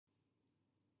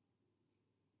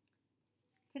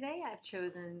Today I've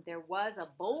chosen There Was a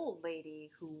Bold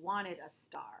Lady Who Wanted a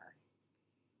Star.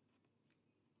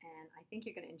 And I think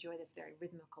you're going to enjoy this very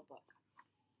rhythmical book.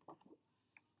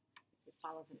 It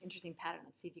follows an interesting pattern.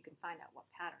 Let's see if you can find out what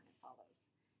pattern it follows.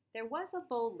 There was a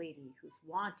bold lady who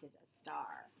wanted a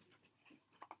star.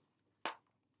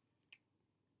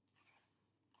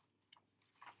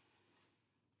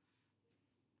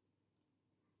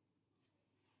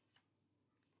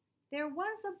 There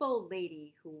was a bold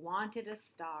lady who wanted a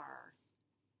star.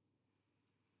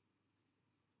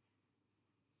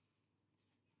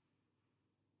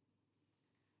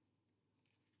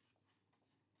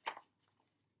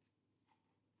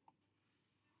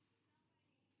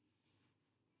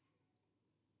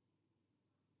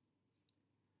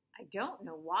 I don't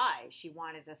know why she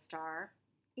wanted a star.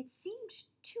 It seemed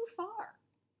too far.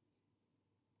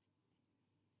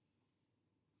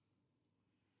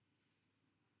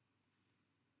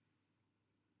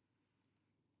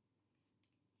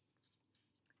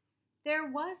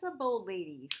 There was a bold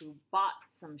lady who bought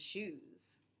some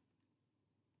shoes.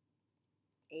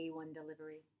 A1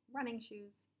 delivery, running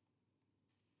shoes.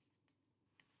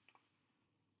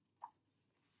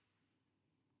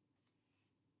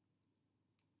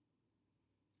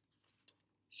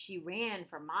 She ran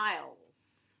for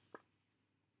miles.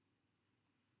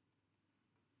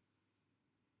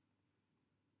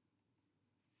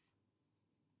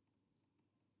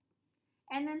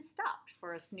 And then stopped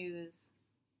for a snooze,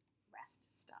 rest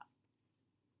stop.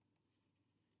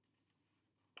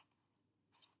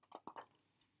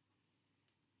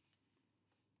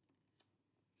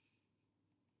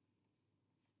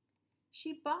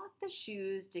 She bought the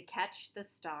shoes to catch the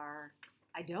star.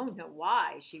 I don't know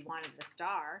why she wanted the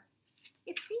star.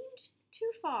 It seemed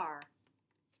too far.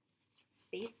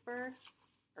 Space bird,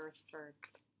 earth bird.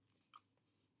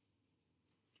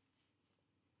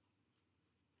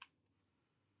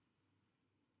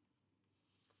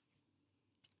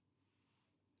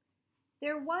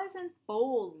 There was a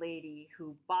bold lady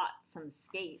who bought some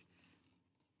skates.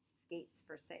 Skates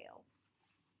for sale.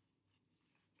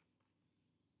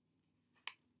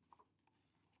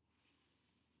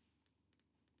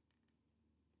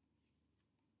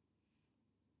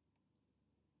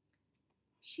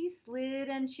 She slid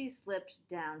and she slipped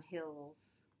down hills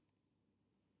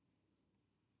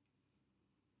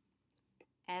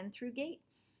and through gates.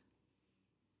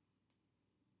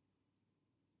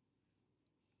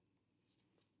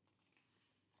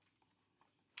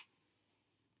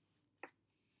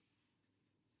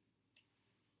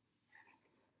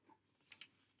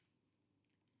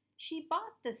 She bought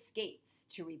the skates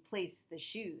to replace the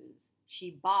shoes.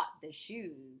 She bought the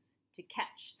shoes to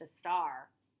catch the star.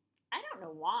 I don't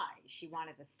know why she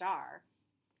wanted a star.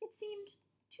 It seemed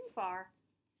too far.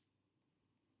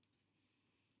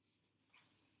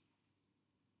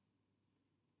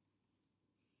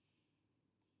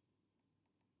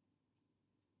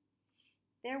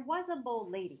 There was a bold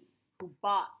lady who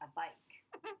bought a bike.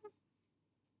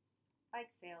 Bike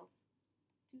sales,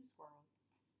 2 squirrels.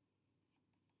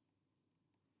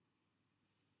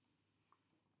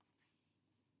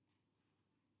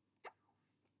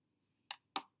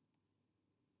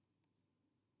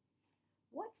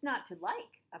 What's not to like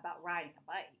about riding a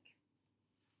bike?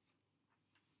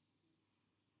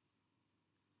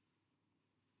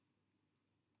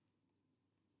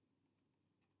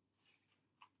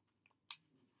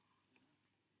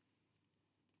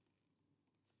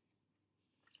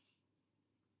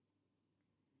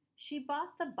 She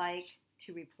bought the bike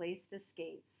to replace the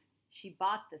skates. She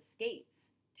bought the skates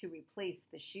to replace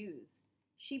the shoes.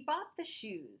 She bought the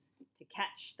shoes to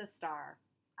catch the star.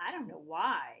 I don't know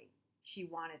why she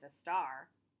wanted a star.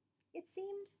 It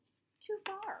seemed too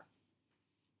far.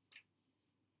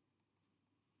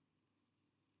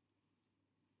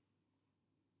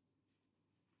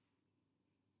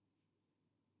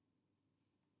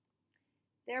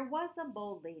 There was a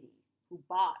bold lady who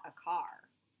bought a car.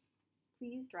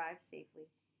 Please drive safely.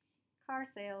 Car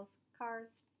sales, cars.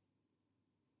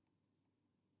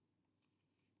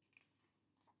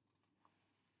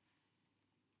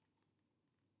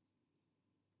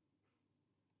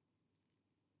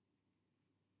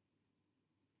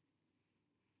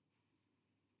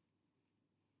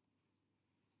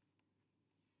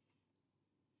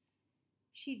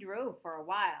 She drove for a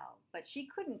while, but she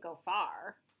couldn't go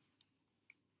far.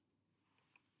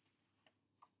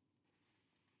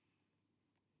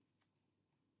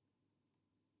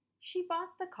 She bought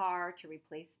the car to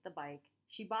replace the bike.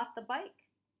 She bought the bike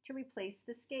to replace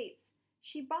the skates.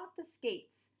 She bought the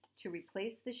skates to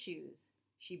replace the shoes.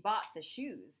 She bought the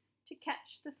shoes to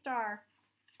catch the star.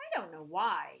 I don't know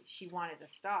why she wanted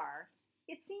a star.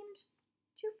 It seemed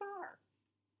too far.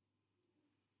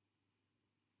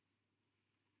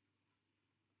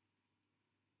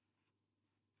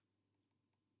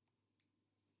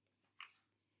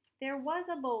 There was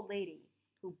a bold lady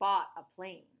who bought a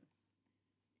plane.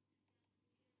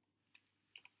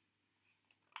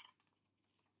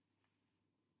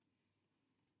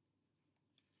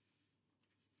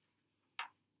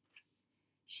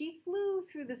 She flew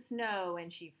through the snow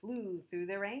and she flew through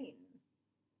the rain.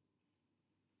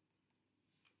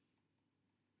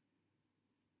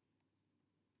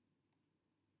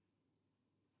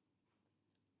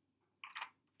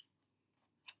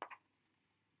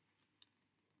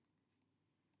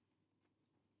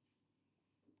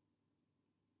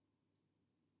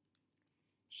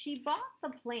 She bought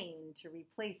the plane to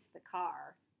replace the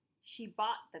car. She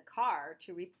bought the car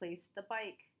to replace the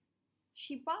bike.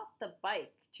 She bought the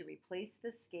bike to replace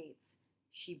the skates.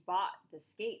 She bought the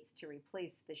skates to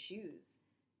replace the shoes.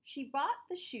 She bought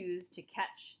the shoes to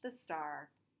catch the star.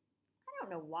 I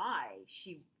don't know why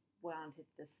she wanted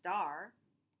the star.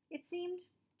 It seemed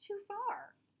too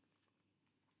far.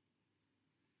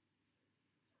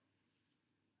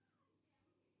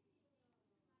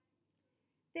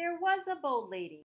 There was a bold lady